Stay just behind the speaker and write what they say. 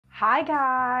Hi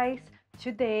guys!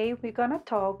 Today we're gonna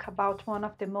talk about one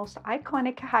of the most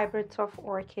iconic hybrids of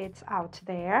orchids out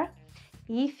there.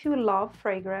 If you love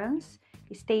fragrance,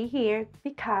 stay here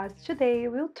because today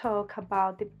we'll talk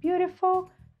about the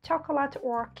beautiful chocolate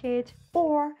orchid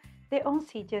or the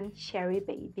Oncidium Sharry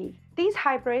baby. This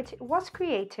hybrid was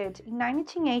created in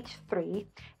 1983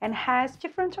 and has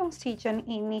different Oncidium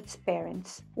in its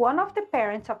parents. One of the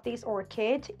parents of this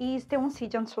orchid is the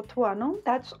Oncidium Sotwanum,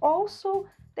 that's also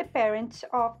the parent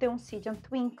of the Oncidium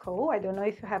Twinkle. I don't know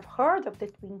if you have heard of the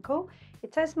Twinkle.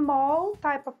 It's a small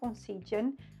type of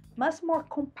Oncidium, much more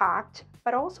compact,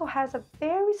 but also has a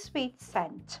very sweet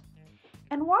scent.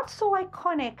 And what's so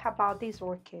iconic about these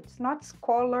orchids? Not its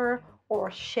color or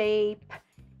shape,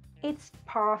 its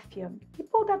perfume.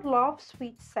 People that love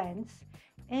sweet scents,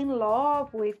 in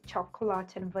love with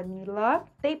chocolate and vanilla,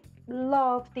 they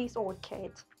love this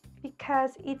orchid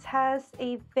because it has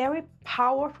a very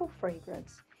powerful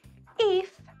fragrance.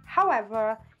 If,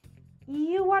 however,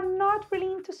 you are not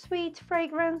really into sweet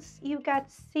fragrance, you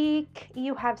get sick,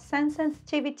 you have scent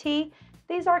sensitivity,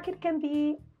 this orchid can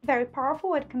be very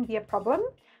powerful, it can be a problem.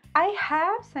 I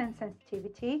have scent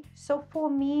sensitivity, so for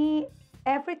me,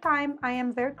 every time I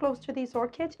am very close to this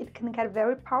orchid, it can get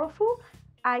very powerful.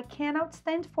 I cannot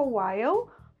stand for a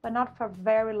while, but not for a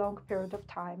very long period of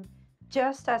time.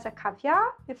 Just as a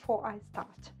caveat before I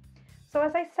start. So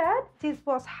as I said, this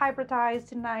was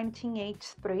hybridized in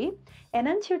 1983, and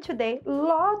until today,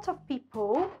 lots of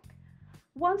people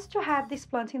want to have this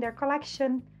plant in their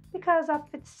collection because of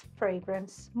its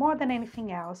fragrance more than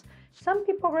anything else. Some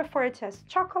people refer it as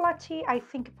chocolatey. I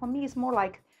think for me it's more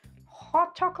like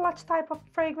hot chocolate type of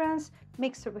fragrance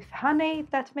mixed with honey,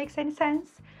 if that makes any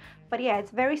sense. But yeah,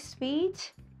 it's very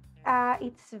sweet,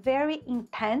 it's very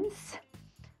intense,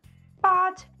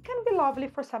 but can be lovely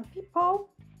for some people,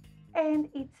 and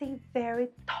it's a very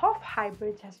tough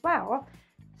hybrid as well.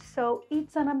 So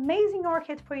it's an amazing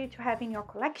orchid for you to have in your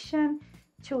collection,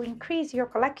 to increase your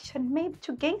collection, maybe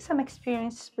to gain some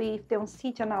experience with the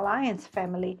Oncidium Alliance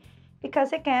family,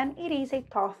 because again, it is a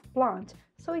tough plant,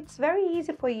 so it's very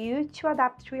easy for you to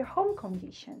adapt to your home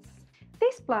conditions.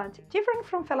 This plant, different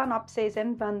from Phalaenopsis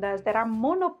and Vandas that are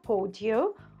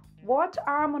monopodial. What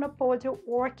are monopodial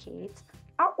orchids?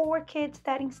 Are orchids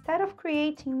that instead of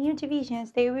creating new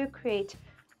divisions, they will create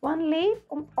one leaf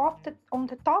on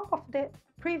the top of the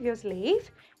previous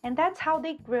leaf, and that's how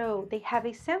they grow. They have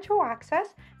a central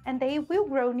axis and they will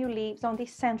grow new leaves on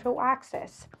this central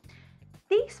axis.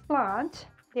 This plant,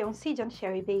 the Oncidium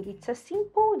Sharry baby, it's a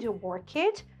sympodial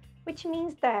orchid, which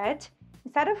means that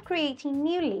instead of creating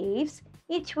new leaves,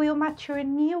 it will mature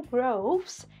new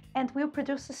growths and will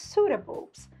produce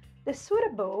pseudobulbs. The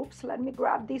pseudobulbs, let me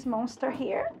grab this monster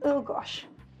here. Oh gosh.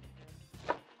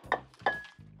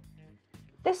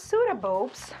 The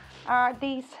pseudobulbs are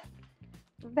these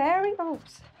very,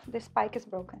 oops, the spike is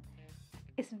broken.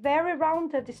 It's very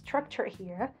rounded structure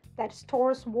here that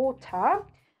stores water.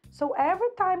 So every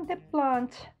time the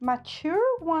plant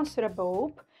matures one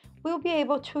pseudobulb, we'll be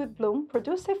able to bloom,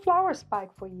 produce a flower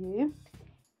spike for you.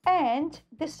 And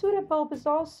the pseudobulb is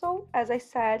also, as I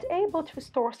said, able to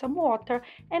store some water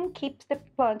and keeps the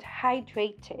plant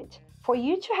hydrated. For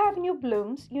you to have new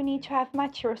blooms, you need to have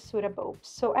mature pseudobulbs.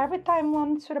 So every time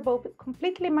one pseudobulb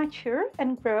completely mature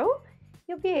and grow,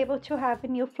 you'll be able to have a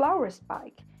new flower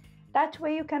spike. That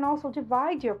way you can also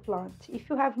divide your plant. If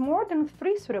you have more than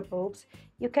 3 pseudobulbs,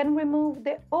 you can remove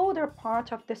the older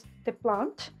part of the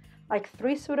plant, like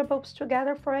 3 pseudobulbs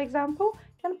together, for example,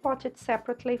 and pot it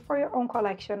separately for your own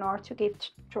collection or to give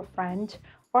to a friend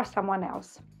or someone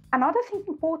else. Another thing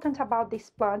important about this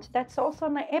plant, that's also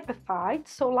an epiphyte.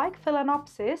 So like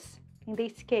Phalaenopsis, in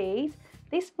this case,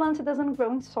 this plant doesn't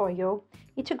grow in soil.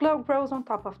 It grows on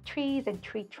top of trees and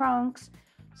tree trunks.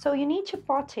 So you need to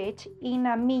pot it in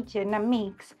a medium, a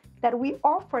mix that we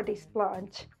offer this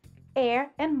plant, air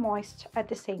and moist at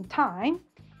the same time.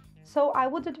 So I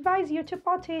would advise you to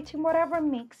pot it in whatever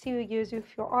mix you use with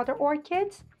your other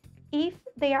orchids, if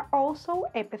they are also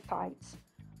epiphytes.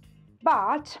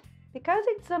 But because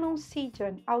it's an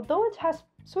Oncidium, although it has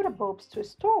pseudobulbs to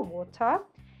store water,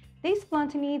 this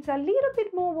plant needs a little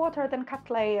bit more water than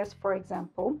Cattleyas, for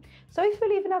example. So if you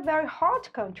live in a very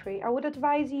hot country, I would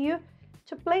advise you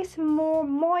to place more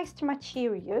moist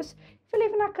materials. If you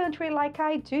live in a country like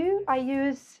I do, I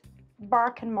use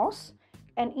bark and moss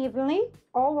and evenly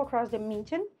all across the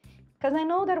median, because I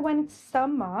know that when it's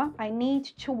summer, I need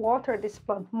to water this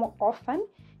plant more often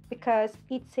because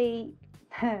it's a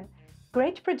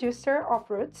great producer of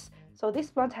roots. So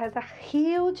this plant has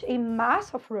a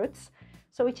mass of roots,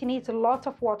 so it needs a lot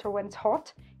of water when it's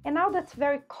hot. And now that's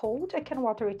very cold, I can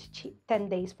water it 10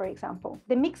 days, for example.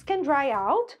 The mix can dry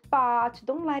out, but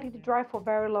don't let it dry for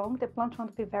very long. The plant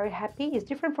won't be very happy. It's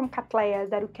different from Cattleyas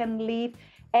that you can leave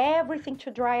everything to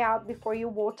dry out before you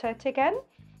water it again.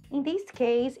 In this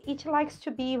case, it likes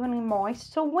to be evenly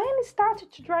moist. So when it starts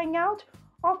to drying out,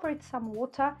 offer it some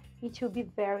water. It will be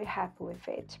very happy with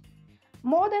it.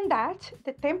 More than that,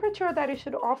 the temperature that you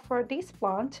should offer this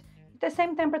plant is the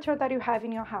same temperature that you have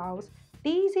in your house.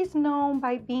 This is known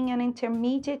by being an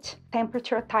intermediate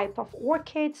temperature type of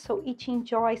orchid, so it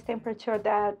enjoys temperature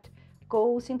that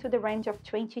goes into the range of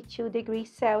 22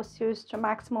 degrees Celsius to a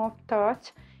maximum of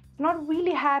 30. It's not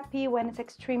really happy when it's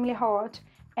extremely hot,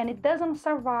 and it doesn't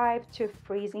survive to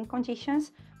freezing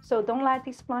conditions, so don't let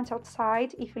this plant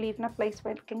outside. If you live in a place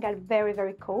where it can get very,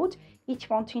 very cold, it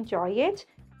won't enjoy it,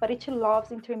 but it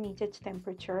loves intermediate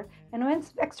temperature. And when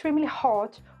it's extremely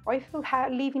hot, or if you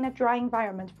live in a dry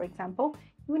environment, for example,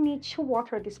 you need to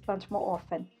water this plant more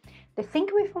often. The thing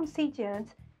with Oncidiums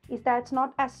is that it's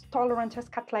not as tolerant as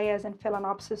Cattleyas and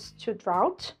Phalaenopsis to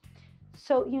drought,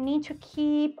 so you need to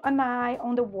keep an eye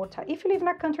on the water. If you live in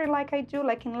a country like I do,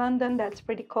 like in London, that's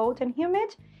pretty cold and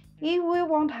humid, you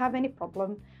won't have any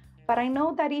problem. But I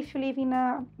know that if you live in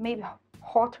a maybe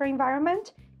hotter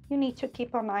environment, you need to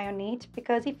keep an eye on it,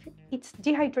 because if it's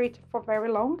dehydrated for very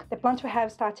long, the plant will have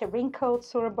started wrinkled,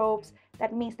 sour bulbs.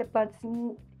 That means the plant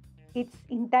is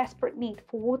in desperate need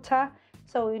for water,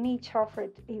 so you need to offer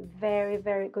it a very,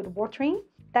 very good watering.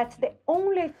 That's the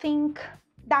only thing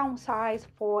downside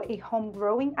for a home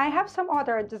growing. I have some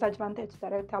other disadvantages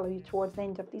that I'll tell you towards the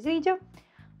end of this video,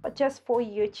 but just for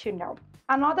you to know.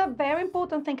 Another very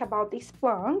important thing about this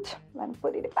plant, let me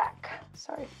put it back,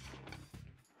 sorry.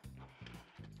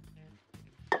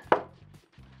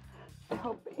 I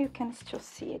hope you can still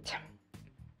see it.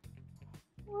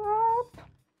 Whoop.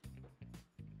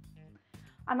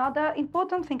 Another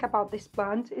important thing about this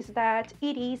plant is that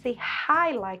it is a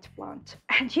highlight plant.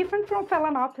 And different from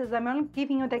Phalaenopsis, I'm only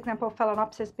giving you the example of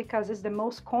Phalaenopsis because it's the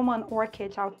most common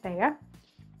orchid out there.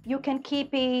 You can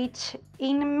keep it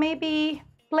in maybe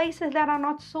places that are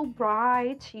not so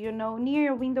bright, you know, near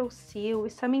your windowsill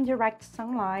with some indirect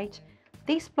sunlight.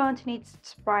 This plant needs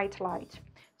bright light.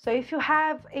 So if you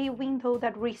have a window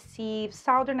that receives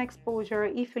southern exposure,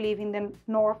 if you live in the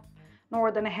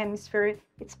northern hemisphere,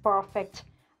 it's perfect.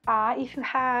 If you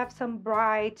have some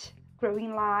bright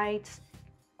growing lights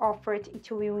offered,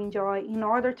 it will enjoy. In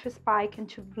order to spike and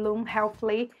to bloom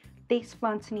healthily, these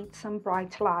plants need some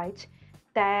bright light.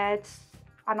 That's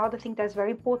another thing that's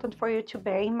very important for you to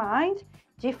bear in mind.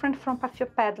 Different from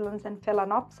Paphiopedilums and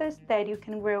Phalaenopsis that you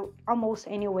can grow almost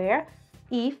anywhere,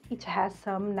 if it has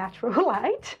some natural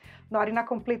light, not in a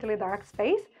completely dark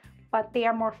space, but they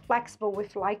are more flexible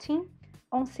with lighting.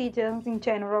 Oncidiums in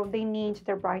general, they need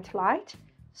their bright light.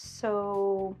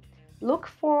 So look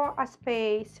for a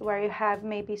space where you have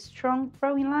maybe strong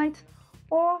growing light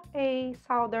or a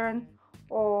southern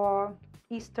or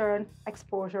eastern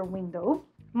exposure window.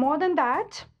 More than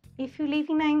that, if you live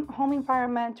in a home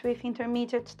environment with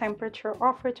intermediate temperature,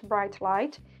 offer it bright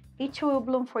light. It will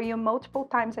bloom for you multiple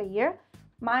times a year.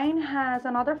 Mine has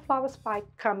another flower spike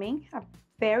coming, a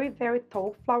very, very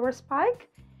tall flower spike,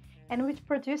 and which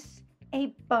produces a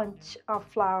bunch of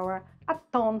flower,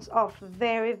 tons of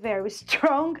very, very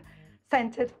strong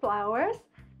scented flowers,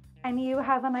 and you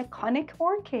have an iconic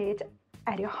orchid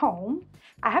at your home.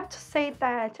 I have to say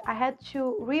that I had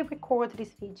to re-record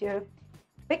this video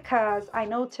because I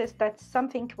noticed that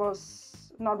something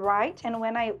was not right, and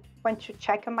when I went to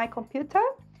check on my computer,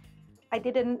 I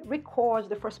didn't record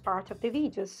the first part of the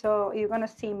video, so you're gonna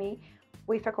see me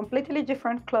with a completely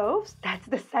different clothes. That's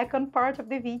the second part of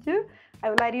the video. I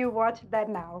will let you watch that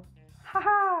now.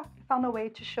 Haha, I found a way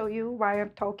to show you why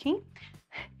I'm talking.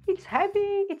 It's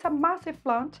heavy, it's a massive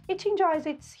plant. It enjoys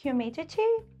its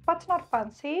humidity, but not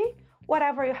fancy.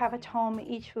 Whatever you have at home,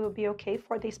 it will be okay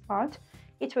for this plant.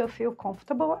 It will feel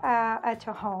comfortable at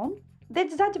your home. The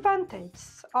disadvantage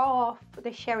of the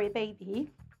Sharry baby,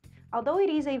 although it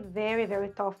is a very, very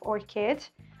tough orchid,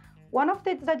 one of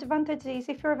the disadvantages is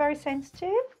if you're very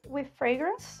sensitive with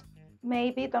fragrance,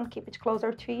 maybe don't keep it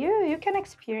closer to you. You can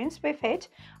experience with it.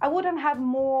 I wouldn't have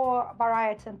more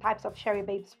varieties and types of Sharry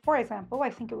babies, for example. I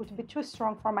think it would be too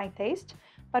strong for my taste,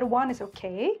 but one is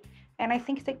okay. And I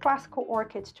think it's a classical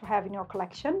orchid to have in your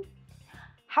collection.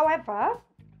 However,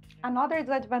 another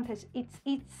disadvantage is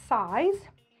its size.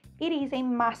 It is a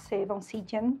massive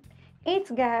Oncidium.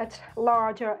 It gets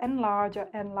larger and larger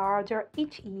and larger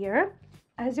each year.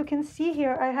 As you can see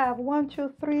here, I have 1,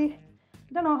 2, 3,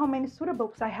 I don't know how many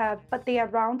pseudobulbs I have, but they are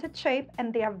rounded shape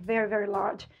and they are very, very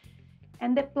large.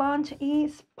 And the plant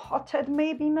is potted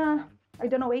maybe in a I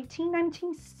don't know, 18,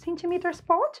 19 centimeters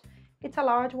pot. It's a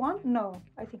large one. No,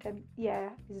 I think it's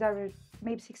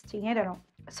maybe 16, I don't know.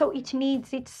 So it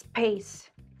needs its space.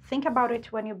 Think about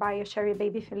it when you buy a cherry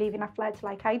baby if you live in a flat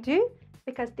like I do,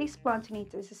 because this plant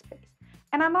needs its space.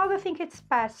 And another thing, it's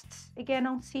pests. Again,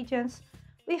 Oncidiums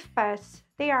with pests,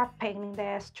 they are a pain in the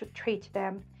ass to treat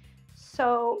them.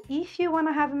 So if you want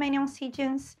to have many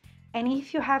Oncidiums and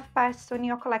if you have pests on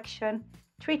your collection,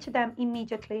 treat them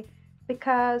immediately,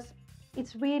 because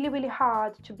it's really, really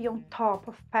hard to be on top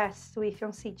of pests with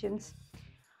Oncidiums.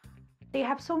 They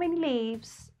have so many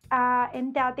leaves,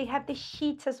 and that they have the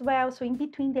sheets as well, so in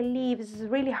between the leaves it's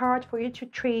really hard for you to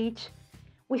treat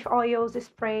with oils,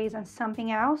 sprays, and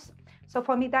something else. So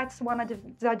for me, that's one of the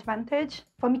disadvantage.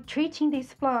 For me, treating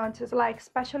these plants is like,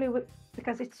 especially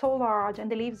because it's so large and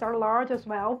the leaves are large as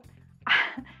well,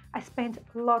 I spend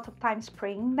a lot of time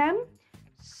spraying them.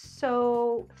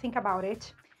 So think about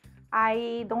it.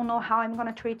 I don't know how I'm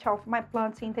gonna treat all of my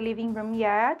plants in the living room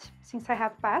yet, since I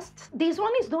have pests. This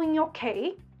one is doing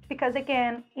okay, because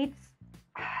again, if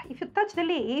you touch the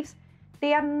leaves,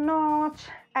 they are not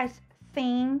as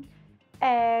thin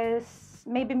as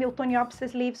maybe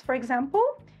Miltoniopsis leaves, for example.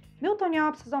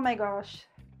 Miltoniopsis, oh my gosh,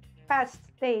 pests,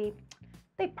 they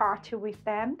party with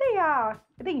them.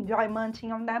 They enjoy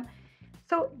munching on them.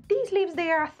 So these leaves,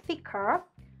 they are thicker.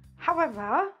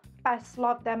 However, pests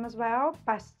love them as well.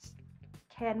 Pests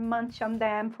can munch on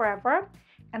them forever,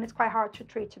 and it's quite hard to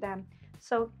treat them.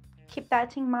 So keep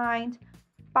that in mind.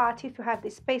 But if you have the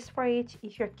space for it,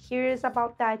 if you're curious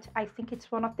about that, I think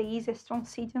it's one of the easiest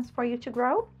Oncidiums for you to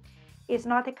grow. It's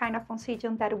not the kind of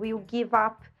Oncidium that will give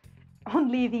up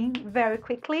on living very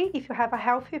quickly. If you have a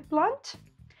healthy plant,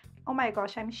 oh my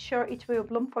gosh, I'm sure it will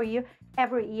bloom for you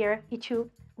every year. It will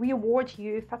reward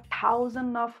you with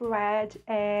 1,000 of red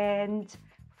and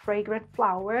fragrant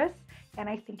flowers, and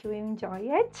I think you will enjoy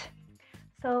it.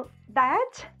 So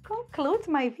that concludes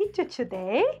my video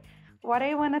today. What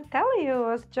I want to tell you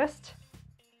was just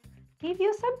give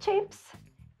you some tips.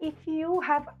 If you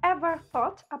have ever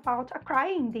thought about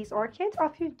acquiring these orchids, or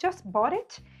if you just bought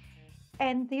it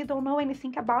and you don't know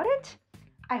anything about it,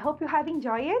 I hope you have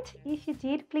enjoyed it. If you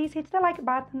did, please hit the like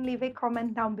button, leave a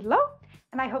comment down below,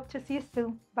 and I hope to see you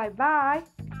soon. Bye bye.